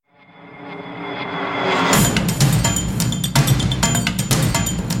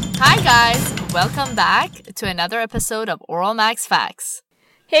guys, welcome back to another episode of Oral Max Facts.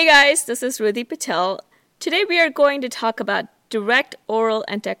 Hey guys, this is Rudy Patel. Today we are going to talk about direct oral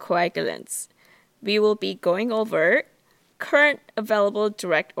anticoagulants. We will be going over current available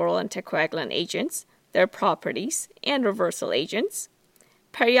direct oral anticoagulant agents, their properties, and reversal agents,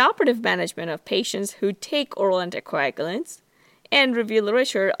 perioperative management of patients who take oral anticoagulants, and review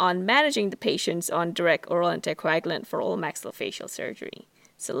literature on managing the patients on direct oral anticoagulant for oral maxillofacial surgery.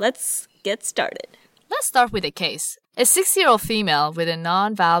 So let's get started. Let's start with a case. A 6-year-old female with a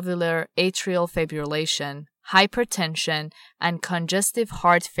non-valvular atrial fibrillation, hypertension, and congestive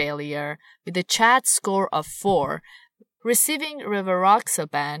heart failure with a CHAD score of 4, receiving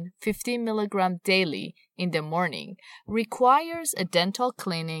rivaroxaban 50 mg daily in the morning, requires a dental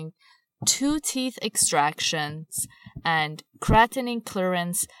cleaning, 2 teeth extractions, and creatinine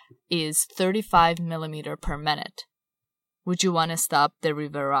clearance is 35 mm per minute. Would you want to stop the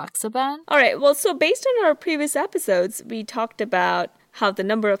rivaroxaban? All right, well, so based on our previous episodes, we talked about how the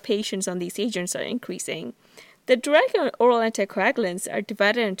number of patients on these agents are increasing. The direct oral anticoagulants are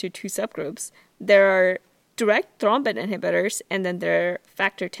divided into 2 subgroups. There are direct thrombin inhibitors, and then there are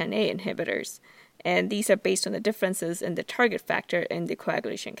factor Xa inhibitors. And these are based on the differences in the target factor in the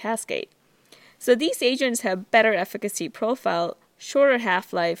coagulation cascade. So these agents have better efficacy profile, shorter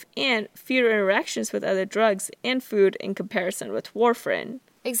half-life, and fewer interactions with other drugs and food in comparison with warfarin.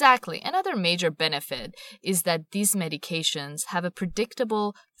 Exactly. Another major benefit is that these medications have a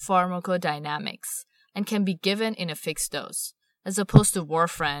predictable pharmacodynamics and can be given in a fixed dose, as opposed to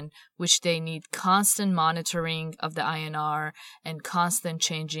warfarin, which they need constant monitoring of the INR and constant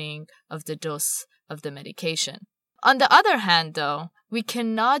changing of the dose of the medication. On the other hand, though, we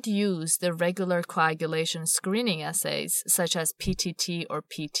cannot use the regular coagulation screening assays, such as PTT or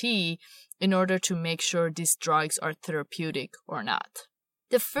PT, in order to make sure these drugs are therapeutic or not.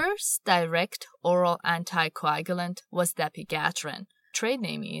 The first direct oral anticoagulant was dapigatran. Trade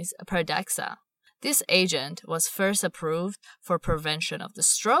name is Pradaxa. This agent was first approved for prevention of the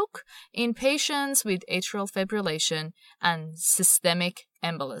stroke in patients with atrial fibrillation and systemic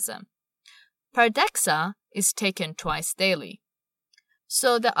embolism. Pradaxa is taken twice daily.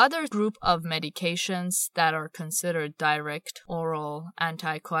 So the other group of medications that are considered direct oral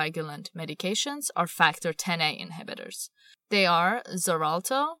anticoagulant medications are factor Xa inhibitors. They are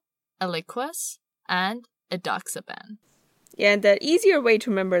Xarelto, Eliquis, and edoxaban. Yeah, and the easier way to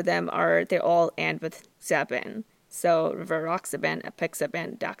remember them are they all end with Zaban. So rivaroxaban,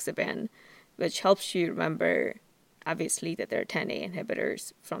 apixaban, edoxaban, which helps you remember, obviously, that they're Xa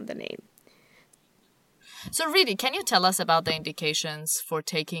inhibitors from the name. So Rudy, can you tell us about the indications for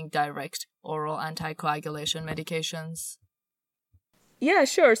taking direct oral anticoagulation medications? Yeah,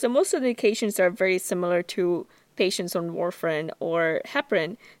 sure. So most of the indications are very similar to patients on warfarin or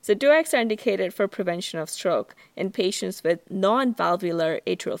heparin. So DOACs are indicated for prevention of stroke in patients with non-valvular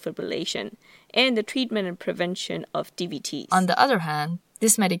atrial fibrillation and the treatment and prevention of DVTs. On the other hand,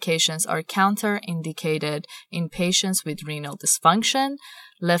 these medications are counterindicated in patients with renal dysfunction,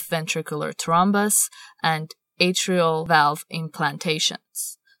 left ventricular thrombus, and atrial valve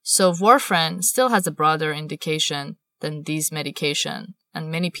implantations. So warfarin still has a broader indication than these medications,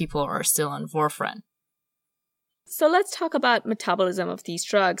 and many people are still on warfarin. So let's talk about metabolism of these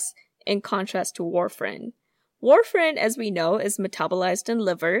drugs in contrast to warfarin. Warfarin, as we know, is metabolized in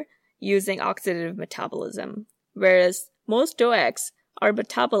liver using oxidative metabolism, whereas most DOACs are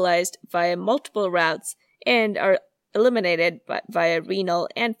metabolized via multiple routes and are eliminated via renal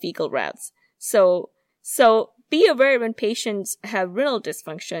and fecal routes. So be aware when patients have renal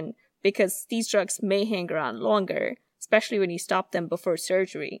dysfunction because these drugs may hang around longer, especially when you stop them before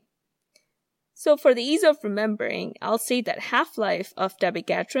surgery. So for the ease of remembering, I'll say that half-life of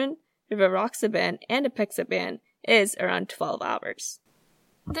dabigatran, rivaroxaban, and apixaban is around 12 hours.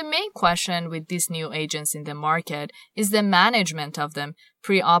 The main question with these new agents in the market is the management of them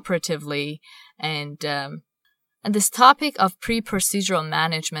preoperatively, and this topic of pre-procedural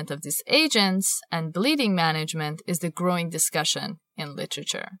management of these agents and bleeding management is the growing discussion in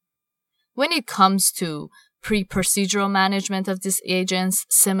literature. When it comes to pre-procedural management of these agents,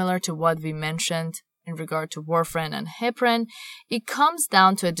 similar to what we mentioned in regard to warfarin and heparin, it comes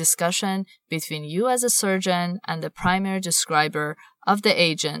down to a discussion between you as a surgeon and the primary prescriber of the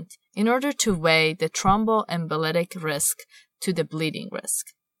agent in order to weigh the thromboembolic risk to the bleeding risk.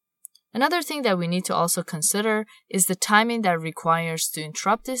 Another thing that we need to also consider is the timing that requires to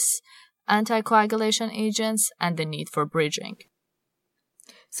interrupt these anticoagulation agents and the need for bridging.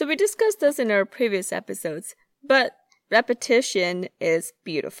 So we discussed this in our previous episodes, but repetition is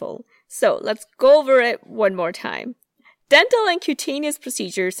beautiful. So let's go over it one more time. Dental and cutaneous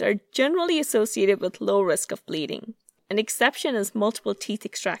procedures are generally associated with low risk of bleeding. An exception is multiple teeth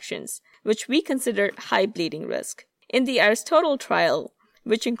extractions, which we consider high bleeding risk. In the Aristotle trial,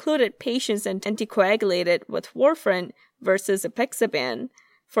 which included patients anticoagulated with warfarin versus apixaban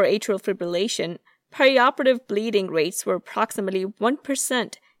for atrial fibrillation, perioperative bleeding rates were approximately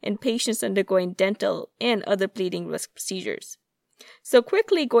 1% in patients undergoing dental and other bleeding risk procedures. So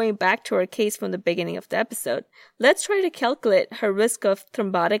quickly going back to our case from the beginning of the episode, let's try to calculate her risk of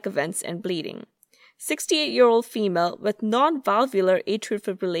thrombotic events and bleeding. 68-year-old female with non-valvular atrial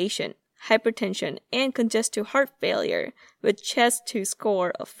fibrillation, hypertension, and congestive heart failure with CHEST-2 score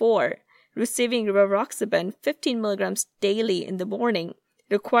of 4, receiving rivaroxaban 15 milligrams daily in the morning,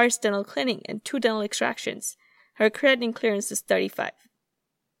 requires dental cleaning and 2 dental extractions. Her creatinine clearance is 35.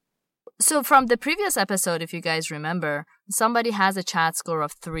 So from the previous episode, if you guys remember, somebody has a CHAD score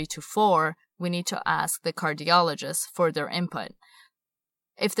of 3 to 4, we need to ask the cardiologist for their input.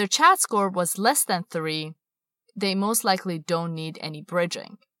 If their CHAD score was less than 3, they most likely don't need any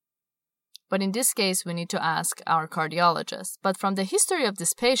bridging. But in this case, we need to ask our cardiologist. But from the history of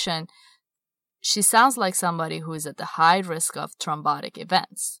this patient, she sounds like somebody who is at the high risk of thrombotic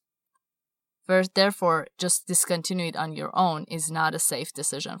events. Therefore, just discontinue it on your own is not a safe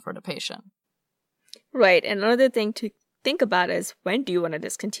decision for the patient. Right. And another thing to think about is when do you want to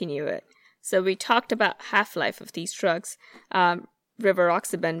discontinue it? So we talked about half-life of these drugs.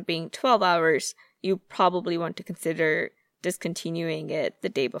 Rivaroxaban being 12 hours, you probably want to consider discontinuing it the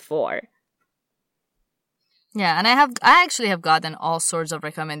day before. Yeah, and I actually have gotten all sorts of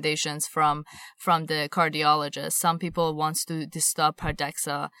recommendations from the cardiologist. Some people wants to stop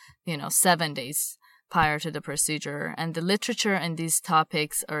Pradaxa, 7 days prior to the procedure, and the literature in these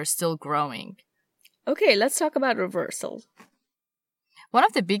topics are still growing. Okay, let's talk about reversal. One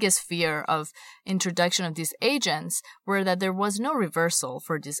of the biggest fear of introduction of these agents were that there was no reversal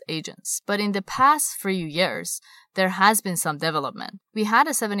for these agents. But in the past few years, there has been some development. We had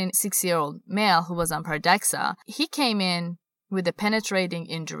a 76-year-old male who was on Pradaxa. He came in with a penetrating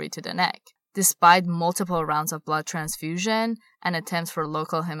injury to the neck. Despite multiple rounds of blood transfusion and attempts for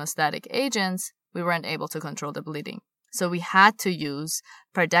local hemostatic agents, we weren't able to control the bleeding. So we had to use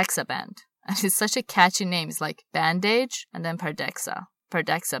Pradaxa-band. And it's such a catchy name. It's like bandage and then Pradaxa.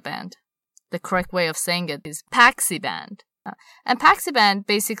 Pradaxa-band. The correct way of saying it is Paxiband. And Paxiband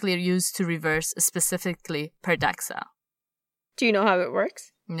basically are used to reverse specifically Pradaxa. Do you know how it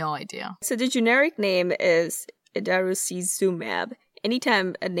works? No idea. So the generic name is idarucizumab.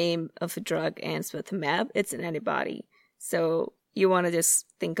 Anytime a name of a drug ends with mab, it's an antibody. So you want to just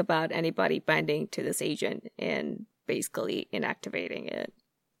think about antibody binding to this agent and basically inactivating it.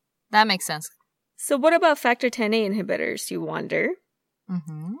 That makes sense. So what about factor Xa inhibitors, you wonder?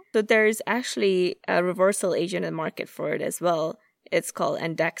 Mm-hmm. So there's actually a reversal agent in the market for it as well. It's called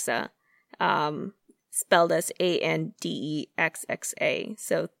Andexxa, spelled as ANDEXXA.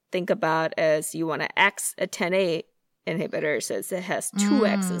 So think about as you want to X a 10A inhibitor, so it has 2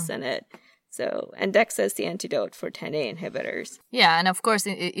 X's in it. So Andexxa is the antidote for 10A inhibitors. Yeah, and of course,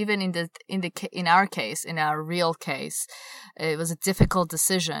 even in our case, in our real case, it was a difficult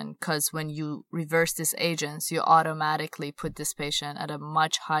decision because when you reverse these agents, you automatically put this patient at a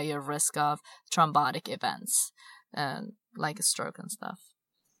much higher risk of thrombotic events, like a stroke and stuff.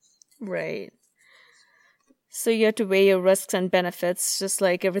 Right. So you have to weigh your risks and benefits, just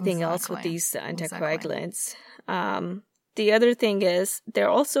like everything else with these anticoagulants. The other thing is they're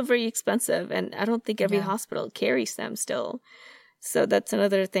also very expensive, and I don't think every hospital carries them still. So that's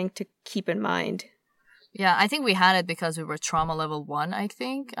another thing to keep in mind. Yeah, I think we had it because we were trauma level 1, I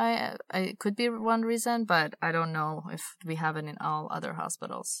think. I could be one reason, but I don't know if we have it in all other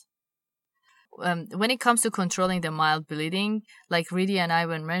hospitals. When it comes to controlling the mild bleeding, like Riddhi and I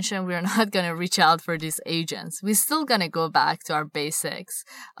mentioned, we're not going to reach out for these agents. We're still going to go back to our basics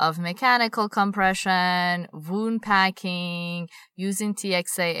of mechanical compression, wound packing, using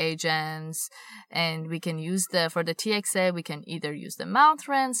TXA agents, and we can use for the TXA, we can either use the mouth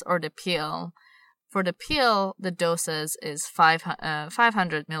rinse or the peel. For the peel, the doses is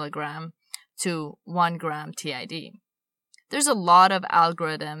 500 milligram to 1 gram TID. There's a lot of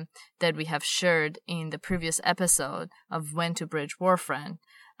algorithm that we have shared in the previous episode of when to bridge warfarin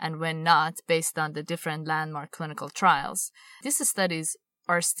and when not based on the different landmark clinical trials. These studies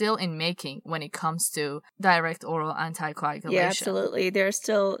are still in making when it comes to direct oral anticoagulation. Yeah, absolutely. There are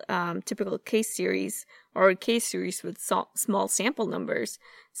still typical case series or case series with small sample numbers,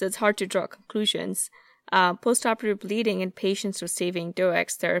 so it's hard to draw conclusions. Postoperative bleeding in patients receiving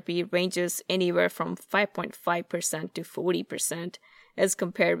DOAC therapy ranges anywhere from 5.5% to 40%, as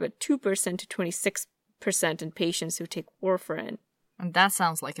compared with 2% to in patients who take warfarin. And that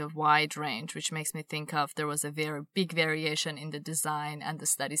sounds like a wide range, which makes me think of there was a very big variation in the design and the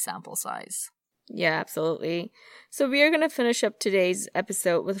study sample size. Yeah, absolutely. So we are going to finish up today's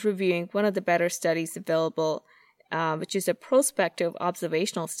episode with reviewing one of the better studies available, which is a prospective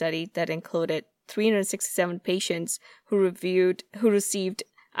observational study that included 367 patients who received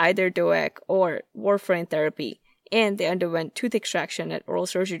either DOAC or warfarin therapy, and they underwent tooth extraction at oral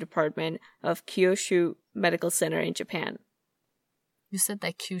surgery department of Kyushu Medical Center in Japan. You said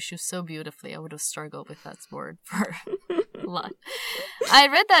that Kyushu so beautifully. I would have struggled with that word for a lot. I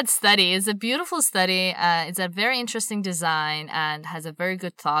read that study. It's a beautiful study. It's a very interesting design and has a very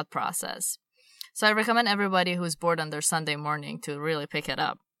good thought process. So I recommend everybody who's bored on their Sunday morning to really pick it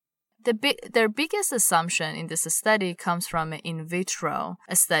up. Their biggest assumption in this study comes from in vitro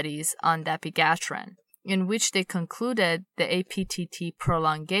studies on dapigatran, in which they concluded the APTT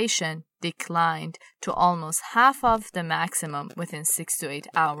prolongation declined to almost half of the maximum within 6 to 8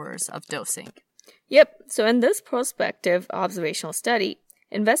 hours of dosing. Yep, so in this prospective observational study,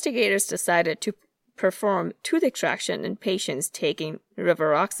 investigators decided to perform tooth extraction in patients taking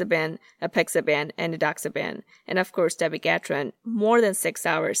rivaroxaban, apixaban, and edoxaban, and of course dabigatran, more than 6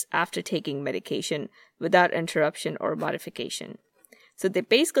 hours after taking medication without interruption or modification. So they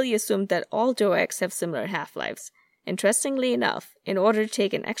basically assumed that all DOACs have similar half-lives. Interestingly enough, in order to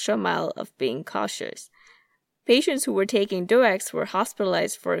take an extra mile of being cautious, patients who were taking DOACs were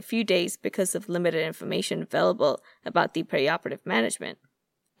hospitalized for a few days because of limited information available about the perioperative management.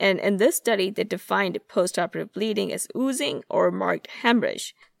 And in this study, they defined postoperative bleeding as oozing or marked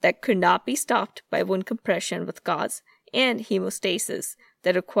hemorrhage that could not be stopped by wound compression with gauze, and hemostasis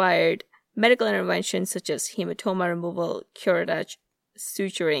that required medical intervention such as hematoma removal, curettage,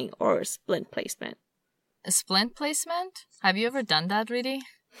 suturing, or splint placement. A splint placement? Have you ever done that, Riti?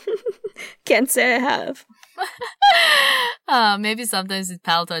 Can't say I have. Maybe sometimes it's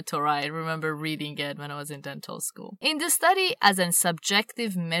palpatory. I remember reading it when I was in dental school. In the study, as a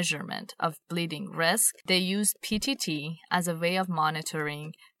subjective measurement of bleeding risk, they used PTT as a way of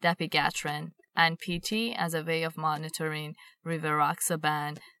monitoring dapigatran and PT as a way of monitoring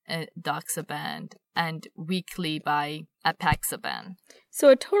rivaroxaban, edoxaban, and weekly by apixaban. So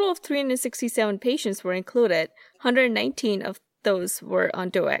a total of 367 patients were included. 119 of those were on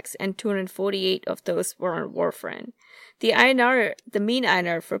DOACs, and 248 of those were on warfarin. The mean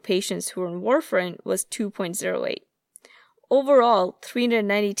INR for patients who were on warfarin was 2.08. Overall,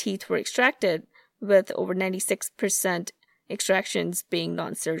 390 teeth were extracted, with over 96% extractions being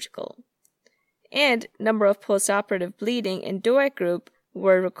non-surgical. And number of postoperative bleeding in DOAC group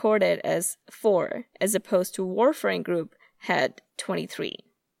were recorded as 4, as opposed to warfarin group had 23.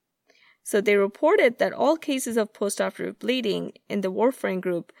 So they reported that all cases of postoperative bleeding in the warfarin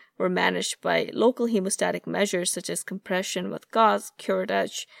group were managed by local hemostatic measures such as compression with gauze,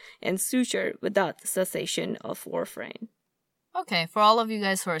 curettage, and suture without the cessation of warfarin. Okay, for all of you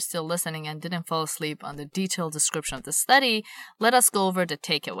guys who are still listening and didn't fall asleep on the detailed description of the study, let us go over the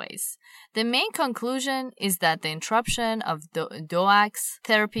takeaways. The main conclusion is that the interruption of DOACs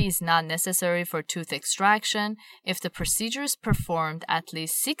therapy is not necessary for tooth extraction if the procedure is performed at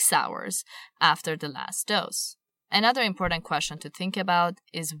least 6 hours after the last dose. Another important question to think about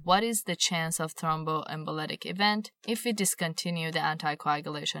is what is the chance of thromboembolic event if we discontinue the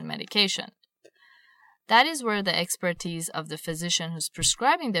anticoagulation medication? That is where the expertise of the physician who's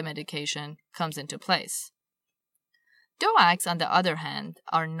prescribing the medication comes into place. DOACs, on the other hand,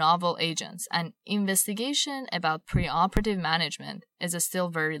 are novel agents, and investigation about preoperative management is still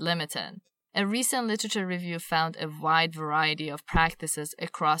very limited. A recent literature review found a wide variety of practices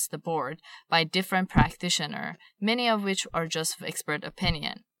across the board by different practitioners, many of which are just expert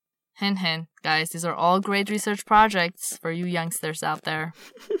opinion. Hint, hint, guys, these are all great research projects for you youngsters out there.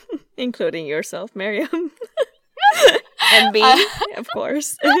 Including yourself, Miriam. And me, of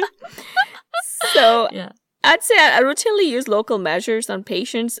course. So, yeah. I'd say I routinely use local measures on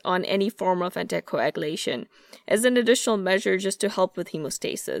patients on any form of anticoagulation as an additional measure just to help with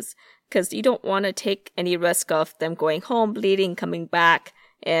hemostasis, because you don't want to take any risk of them going home, bleeding, coming back,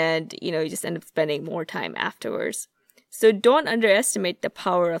 and, you just end up spending more time afterwards. So don't underestimate the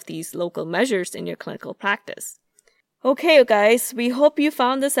power of these local measures in your clinical practice. Okay, guys, we hope you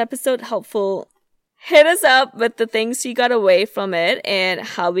found this episode helpful. Hit us up with the things you got away from it and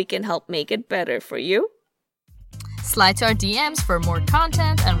how we can help make it better for you. Slide to our DMs for more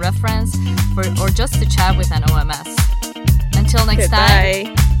content and reference or just to chat with an OMS. Until next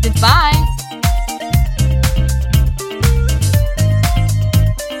time, goodbye.